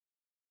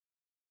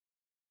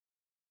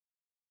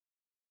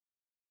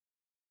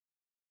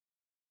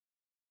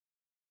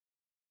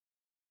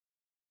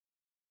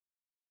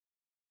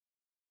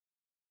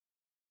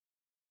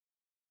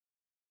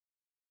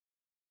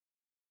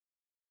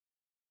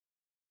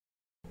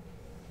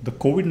The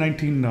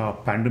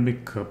COVID-19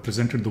 pandemic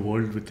presented the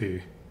world with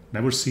a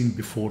never seen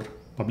before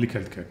public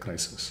healthcare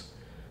crisis.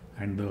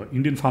 And the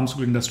Indian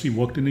pharmaceutical industry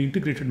worked in an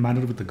integrated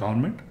manner with the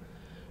government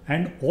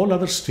and all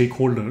other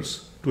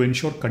stakeholders to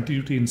ensure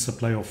continuity in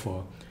supply of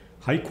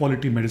high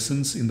quality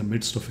medicines in the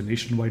midst of a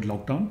nationwide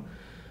lockdown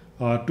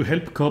to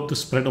help curb the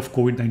spread of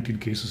COVID-19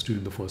 cases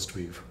during the first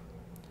wave.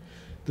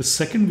 The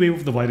second wave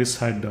of the virus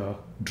had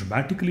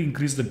dramatically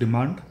increased the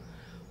demand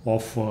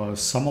of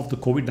some of the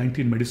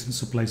COVID-19 medicine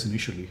supplies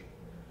initially.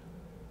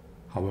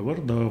 However,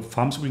 the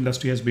pharmaceutical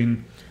industry has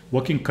been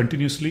working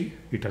continuously.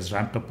 It has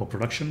ramped up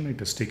production. It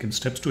has taken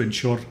steps to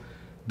ensure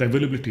the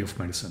availability of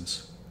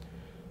medicines.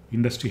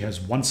 Industry has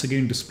once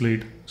again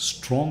displayed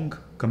strong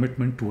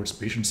commitment towards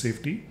patient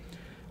safety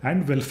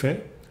and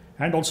welfare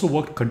and also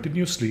worked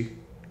continuously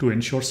to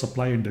ensure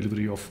supply and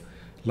delivery of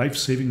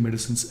life-saving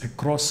medicines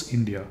across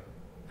India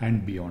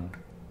and beyond.